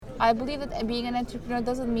I believe that being an entrepreneur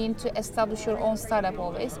doesn't mean to establish your own startup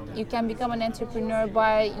always. You can become an entrepreneur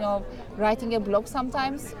by, writing a blog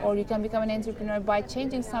sometimes, or you can become an entrepreneur by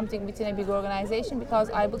changing something within a big organization,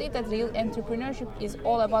 because I believe that real entrepreneurship is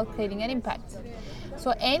all about creating an impact.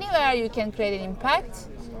 So anywhere you can create an impact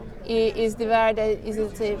is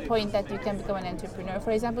the point that you can become an entrepreneur.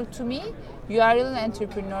 For example, to me, you are really an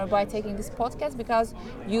entrepreneur by taking this podcast, because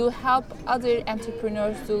you help other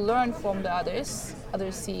entrepreneurs to learn from the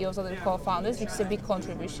other CEOs, other co-founders, which is a big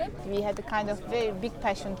contribution. We had a kind of very big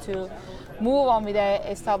passion to move on with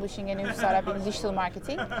establishing a new startup in digital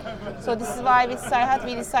marketing. So this is why with Serhat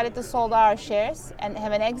we decided to sold our shares and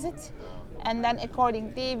have an exit, and then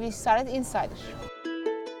accordingly we started Insider.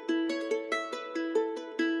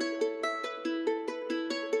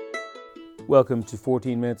 Welcome to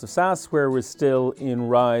 14 Minutes of SaaS, where we're still in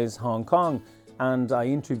Rise, Hong Kong, and I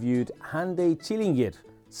interviewed Hande Çilingir,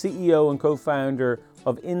 CEO and co-founder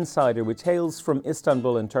of Insider, which hails from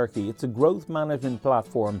Istanbul in Turkey. It's a growth management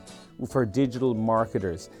platform for digital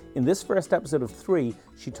marketers. In this first episode of 3,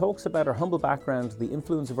 she talks about her humble background, the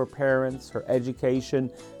influence of her parents, her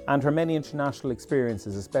education, and her many international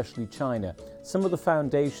experiences, especially China, some of the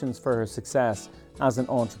foundations for her success as an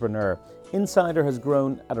entrepreneur. Insider has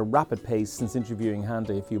grown at a rapid pace since interviewing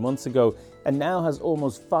Hande a few months ago, and now has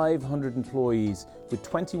almost 500 employees with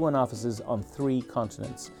 21 offices on 3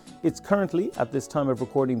 continents. It's currently, at this time of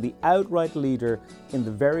recording, the outright leader in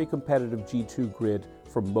the very competitive G2 grid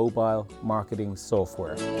for mobile marketing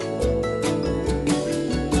software.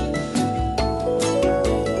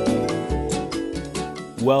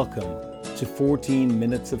 Welcome to 14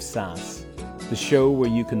 Minutes of SaaS, the show where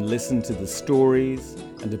you can listen to the stories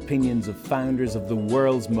and opinions of founders of the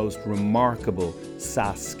world's most remarkable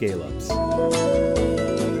SaaS scale-ups.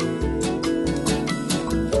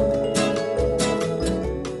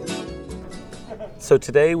 So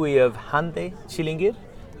today we have Hande Çilingir,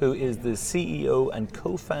 who is the CEO and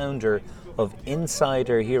co-founder of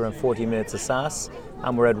Insider here on 40 Minutes of SaaS,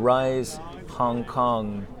 and we're at Rise, Hong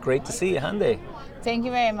Kong. Great to see you, Hande. Thank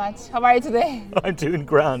you very much. How are you today? I'm doing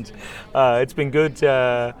grand. It's been good.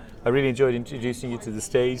 I really enjoyed introducing you to the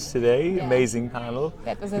stage today. Yeah. Amazing panel.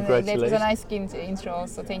 That was a nice intro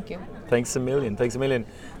also. Thank you. Thanks a million.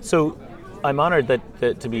 So I'm honoured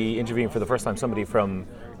that to be interviewing for the first time somebody from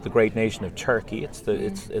the great nation of Turkey. It's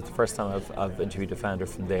the first time I've interviewed a founder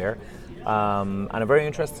from there, and I'm very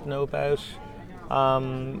interested to know about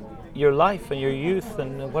your life and your youth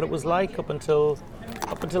and what it was like up until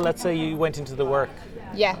let's say you went into the work.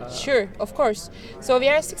 Yeah, sure, of course. So we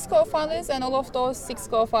are 6 co-founders, and all of those 6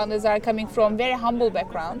 co-founders are coming from very humble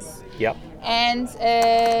backgrounds. Yep. And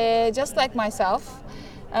just like myself,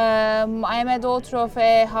 I am a daughter of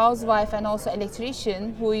a housewife and also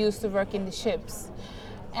electrician who used to work in the ships.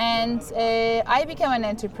 And I became an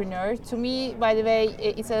entrepreneur. To me, by the way,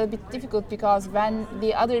 it's a bit difficult, because when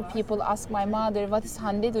the other people ask my mother, what is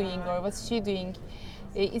Hande doing or what's she doing,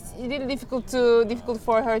 it's really difficult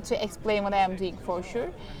for her to explain what I am doing, for sure.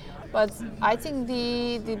 But I think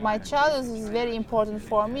my childhood is very important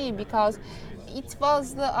for me, because it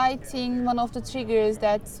was one of the triggers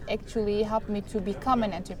that actually helped me to become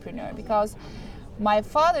an entrepreneur. Because my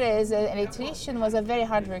father, as an electrician, was a very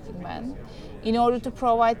hardworking man. In order to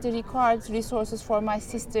provide the required resources for my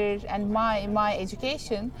sister and my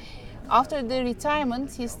education, after the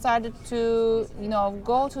retirement, he started to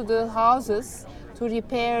go to the houses to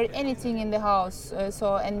repair anything in the house.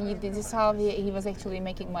 This is how he was actually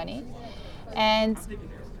making money. And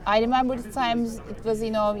I remember the times it was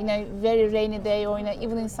in a very rainy day, or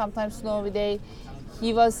even in sometimes snowy day,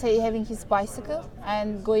 he was having his bicycle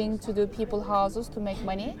and going to the people's houses to make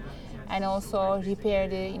money and also repair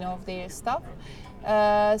their stuff.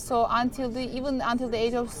 So until the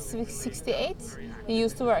age of 68, he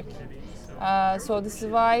used to work. So this is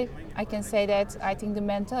why I can say that I think the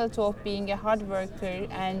mentality of being a hard worker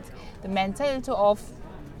and the mentality of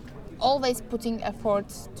always putting effort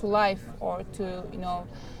to life or to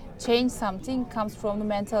change something comes from the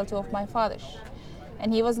mentality of my father.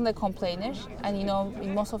 And he wasn't a complainer, and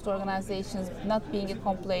in most of the organizations, not being a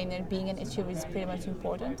complainer, being an achiever is pretty much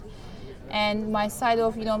important. And my side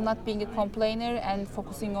of not being a complainer and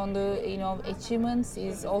focusing on the achievements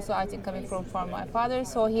is also, I think, coming from my father.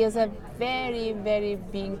 So he has a very, very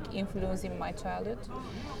big influence in my childhood.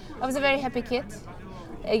 I was a very happy kid.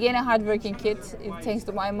 Again, a hardworking kid, thanks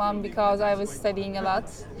to my mom, because I was studying a lot.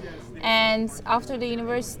 And after the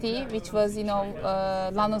university, which was,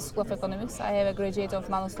 London School of Economics, I have a graduate of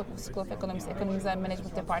London School of Economics, Economics and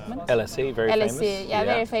Management Department. LSE, very famous. LSE, yeah,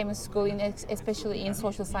 very famous school, especially in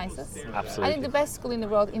social sciences. Absolutely. I think the best school in the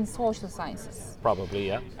world in social sciences. Probably,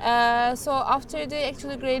 yeah. So after the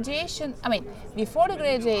actual graduation, before the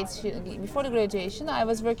graduation, I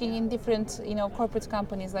was working in different, corporate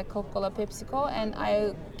companies like Coca-Cola, PepsiCo, and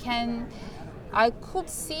I could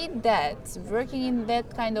see that working in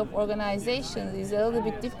that kind of organization is a little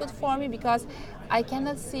bit difficult for me because I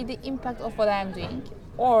cannot see the impact of what I'm doing.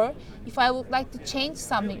 Or if I would like to change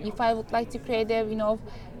something, if I would like to create a,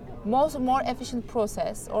 more efficient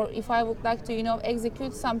process, or if I would like to,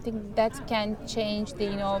 execute something that can change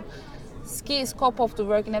the, scope of the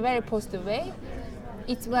work in a very positive way,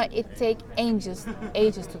 it takes ages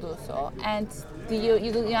to do so, and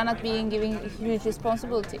you are not being given huge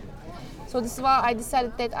responsibility. So this is why I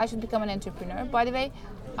decided that I should become an entrepreneur. By the way,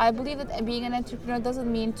 I believe that being an entrepreneur doesn't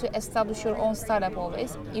mean to establish your own startup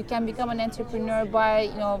always. You can become an entrepreneur by,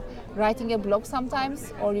 writing a blog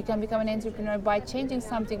sometimes, or you can become an entrepreneur by changing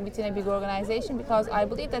something within a big organization, because I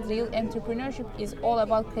believe that real entrepreneurship is all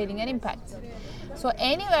about creating an impact. So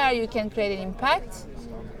anywhere you can create an impact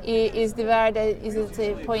is the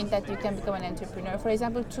point that you can become an entrepreneur. For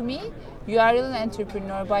example, to me, you are really an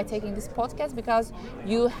entrepreneur by taking this podcast, because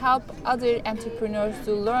you help other entrepreneurs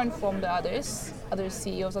to learn from the other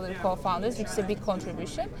CEOs, other co-founders, which is a big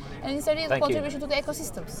contribution. And it's a real contribution to the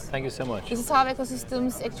ecosystems. Thank you so much. This is how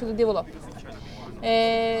ecosystems actually develop.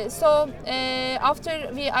 After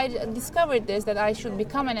I discovered this, that I should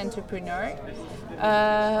become an entrepreneur,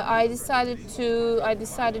 I decided to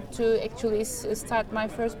actually start my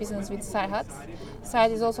first business with Serhat.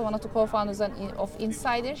 Serhat is also one of the co-founders of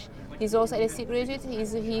Insider. He's also a LSE graduate.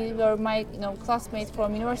 He were my classmate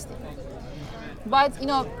from university. But in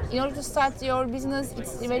order to start your business,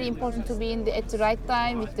 it's very important to be at the right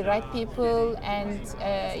time with the right people, and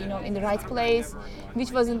in the right place,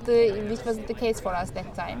 which wasn't the case for us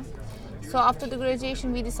that time. So after the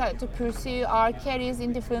graduation, we decided to pursue our careers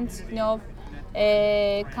in different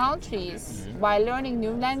countries by learning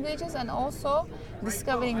new languages and also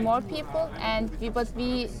discovering more people. But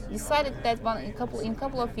we decided that in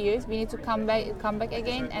couple of years we need to come back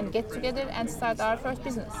again and get together and start our first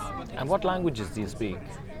business. And what languages do you speak?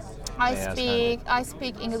 I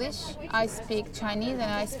speak English, I speak Chinese, and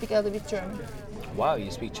I speak a little bit German. Wow,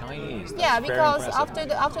 you speak Chinese. That's yeah, because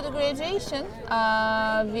very after the graduation,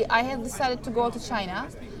 I have decided to go to China,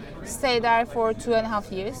 stay there for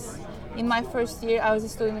 2.5 years. In my first year, I was a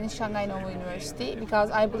student in Shanghai Normal University,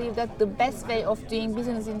 because I believe that the best way of doing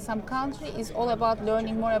business in some country is all about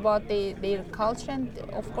learning more about their culture and,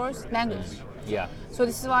 of course, language. Yeah. So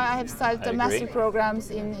this is why I have started the master program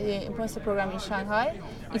in Shanghai,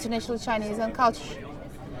 International Chinese and Culture.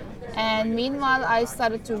 And meanwhile, I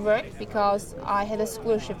started to work because I had a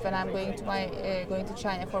scholarship when I'm going to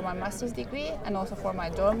China for my master's degree and also for my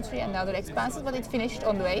dormitory and other expenses. But it finished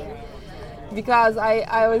on the way, because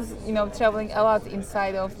I was traveling a lot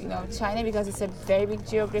inside of China, because it's a very big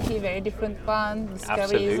geography, very different one.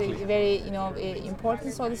 Discovery is very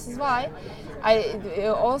important. So this is why I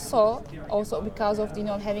also because of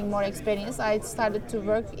having more experience, I started to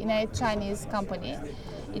work in a Chinese company.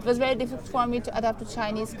 It was very difficult for me to adapt to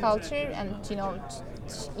Chinese culture, and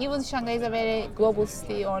even Shanghai is a very global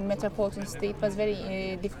city or metropolitan city. It was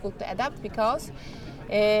very difficult to adapt, because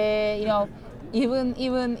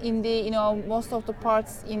even in the most of the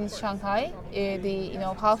parts in Shanghai,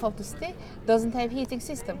 the half of the city doesn't have heating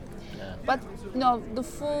system. Yeah. But the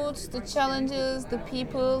food, the challenges, the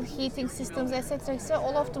people, heating systems, etc.,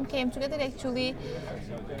 all of them came together. Actually,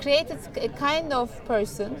 created a kind of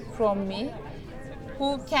person from me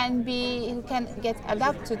who can get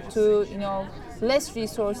adapted to less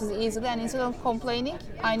resources easily, and instead of complaining,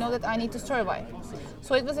 I know that I need to survive.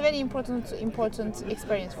 So it was a very important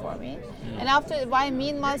experience for me. And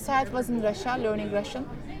meanwhile, Serhat was in Russia learning Russian,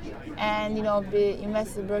 and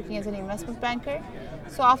working as an investment banker.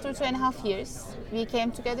 So after 2.5 years, we came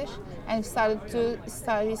together and started to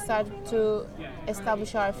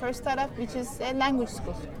establish our first startup, which is a language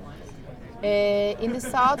school. In the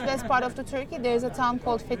southwest part of Turkey, there is a town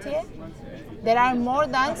called Fethiye. There are more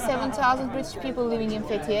than 7,000 British people living in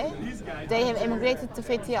Fethiye. They have emigrated to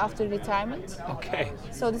Fethiye after retirement. Okay.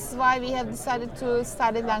 So this is why we have decided to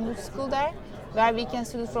start a language school there, where we can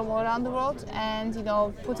students from all around the world, and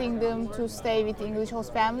putting them to stay with English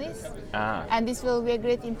host families. And this will be a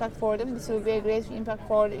great impact for them. This will be a great impact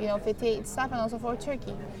for Fethiye itself, and also for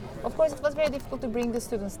Turkey. Of course, it was very difficult to bring the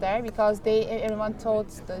students there, because everyone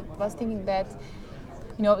was thinking that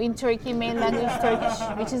in Turkey, main language is Turkish,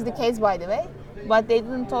 which is the case, by the way. but they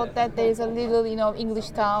didn't thought that there is a little, English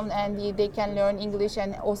town and they can learn English.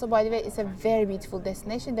 And also, by the way, it's a very beautiful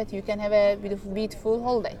destination that you can have a beautiful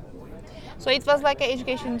holiday. So it was like an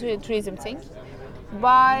education tourism thing.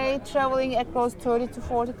 By traveling across 30 to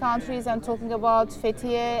 40 countries and talking about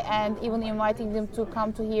Fethiye and even inviting them to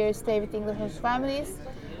come to here, stay with English families,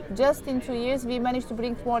 just in 2 years we managed to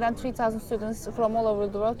bring more than 3,000 students from all over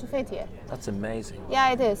the world to Fethiye. That's amazing.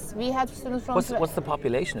 Yeah, it is. We had students from... What's the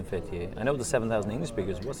population of Fethiye? I know the 7,000 English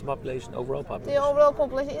speakers. What's the overall population? The overall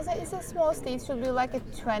population is a small state. It should be like a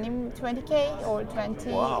 20K or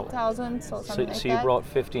 20,000 or something like that. So you brought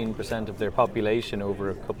 15% of their population over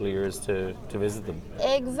a couple of years to visit them.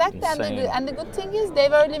 Exactly. And the good thing is they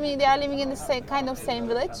are living in the same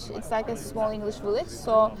village. It's like a small English village.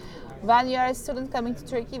 So when you are a student coming to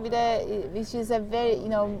Turkey, which is a very,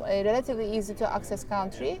 a relatively easy to access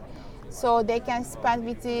country, so they can spend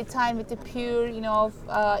time with the pure,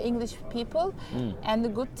 English people. And the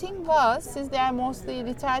good thing was, since they are mostly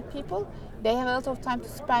retired people, they have a lot of time to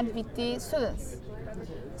spend with the students.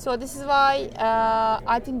 So this is why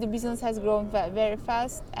I think the business has grown very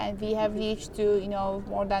fast, and we have reached to,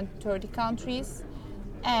 more than 30 countries.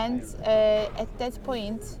 And at that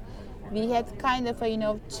point, we had kind of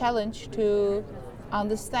a challenge to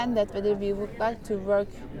understand that whether we would like to work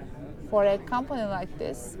for a company like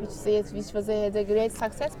this, which had a great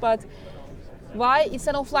success, but why it's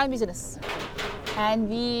an offline business. And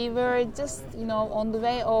we were just on the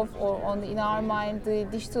way of, in our mind, the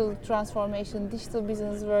digital transformation, digital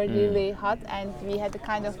business were really hot, and we had a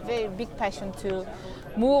kind of very big passion to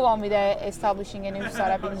move on with establishing a new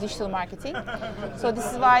startup in digital marketing. So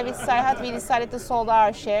this is why with Serhat we decided to sold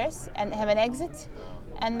our shares and have an exit,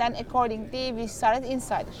 and then accordingly we started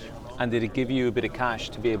Insider. And did it give you a bit of cash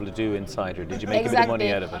to be able to do Insider? Did you make a bit of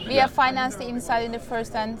money out of it? We have financed the Insider in the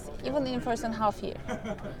first and half year.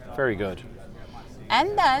 Very good.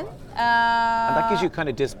 And then... and that gives you kind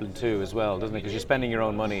of discipline too as well, doesn't it? Because you're spending your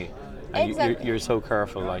own money. And exactly. you're so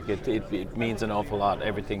careful, like it means an awful lot,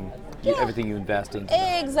 everything you invest into.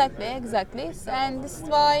 Exactly. And this is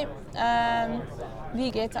why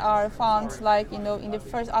we get our funds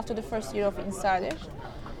after the first year of Insider.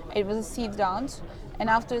 It was a seed round. And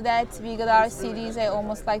after that, we got our Series A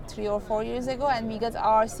almost like 3 or 4 years ago, and we got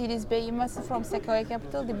our Series B invested from Sequoia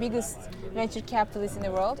Capital, the biggest venture capitalist in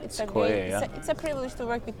the world. It's a privilege to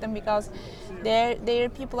work with them because their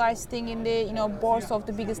people are sitting in the boards of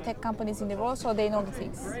the biggest tech companies in the world, so they know the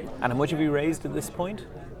things. And how much have you raised at this point?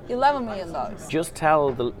 $11 million. Just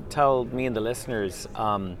tell me and the listeners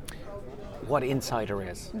what Insider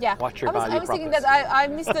is. Yeah. What's your value I was thinking that I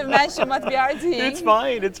missed to mention what we are doing. It's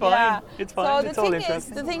fine. Yeah. It's fine. So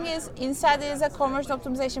the thing is, Insider is a commercial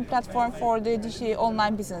optimization platform for the digital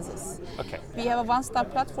online businesses. Okay. We have a one-stop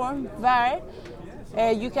platform where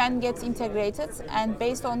you can get integrated, and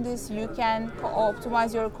based on this, you can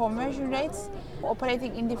optimize your conversion rates,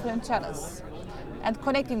 operating in different channels, and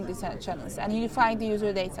connecting these channels, and unifying the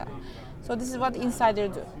user data. So this is what Insider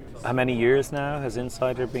do. How many years now has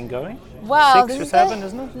Insider been going? Well, 6 or 7,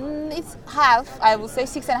 isn't it? It's half, I would say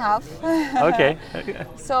 6.5. Okay.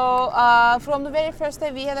 So from the very first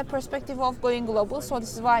day, we had a perspective of going global. So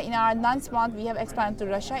this is why in our 9th month, we have expanded to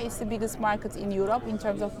Russia. It's the biggest market in Europe in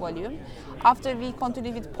terms of volume. After we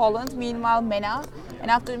continued with Poland, meanwhile MENA.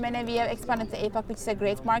 And after MENA, we have expanded to APAC, which is a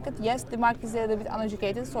great market. Yes, the market is a little bit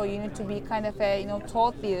uneducated, so you need to be kind of a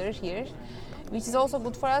thought leader here, which is also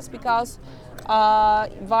good for us because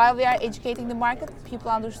while we are educating the market, people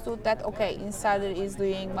understood that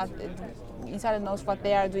Insider knows what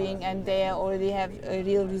they are doing, and they already have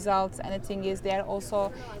real results. And the thing is, they are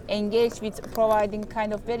also engaged with providing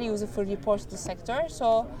kind of very useful reports to the sector.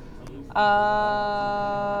 So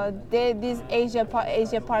this Asia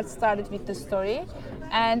part started with the story,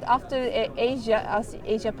 and after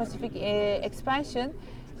Asia Pacific expansion,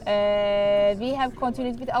 we have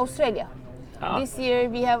continued with Australia. This year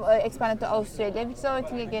we have expanded to Australia, which is I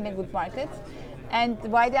think again a good market. And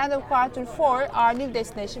by the end of quarter 4, our new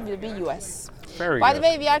destination will be US. By the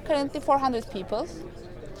way, we are currently 400 people,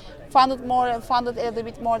 funded a little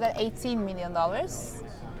bit more than $18 million.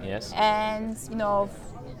 Yes. And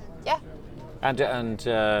yeah. And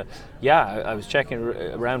I was checking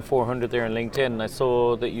around 400 there on LinkedIn, and I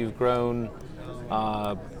saw that you've grown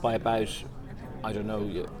by about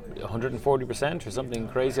 140% or something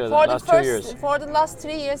crazy over the last 2 years. For the last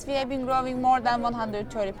 3 years, we have been growing more than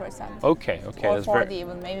 130%. Okay. Or 40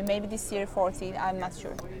 even, maybe this year 40, I'm not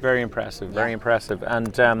sure. Very impressive, very impressive.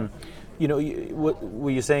 And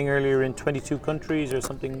were you saying earlier in 22 countries or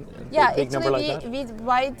something? Yeah, big number like that?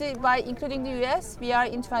 By including the US, we are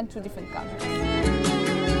in 22 different countries.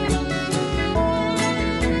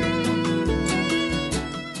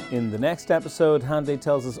 In the next episode, Hande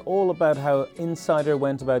tells us all about how Insider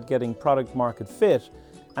went about getting product market fit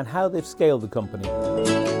and how they've scaled the company.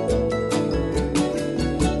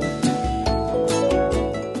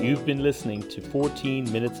 You've been listening to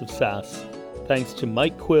 14 Minutes of SaaS. Thanks to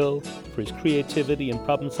Mike Quill for his creativity and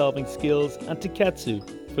problem-solving skills, and to Ketsu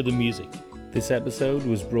for the music. This episode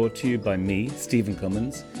was brought to you by me, Stephen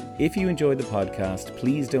Cummins. If you enjoyed the podcast,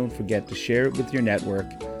 please don't forget to share it with your network,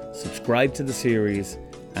 subscribe to the series,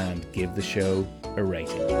 and give the show a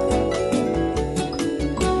rating.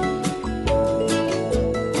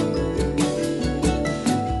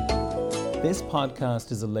 This podcast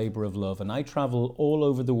is a labour of love, and I travel all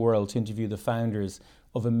over the world to interview the founders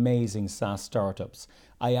of amazing SaaS startups.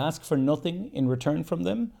 I ask for nothing in return from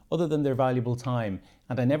them other than their valuable time,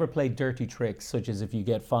 and I never play dirty tricks such as if you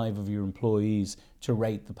get 5 of your employees to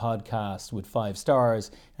rate the podcast with 5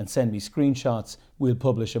 stars and send me screenshots, we'll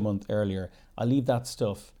publish a month earlier. I leave that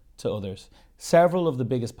stuff to others. Several of the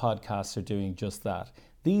biggest podcasts are doing just that.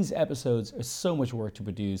 These episodes are so much work to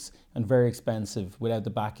produce and very expensive without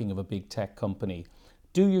the backing of a big tech company.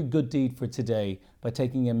 Do your good deed for today by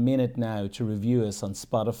taking a minute now to review us on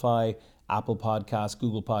Spotify, Apple Podcasts,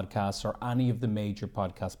 Google Podcasts, or any of the major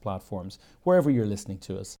podcast platforms, wherever you're listening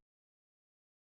to us.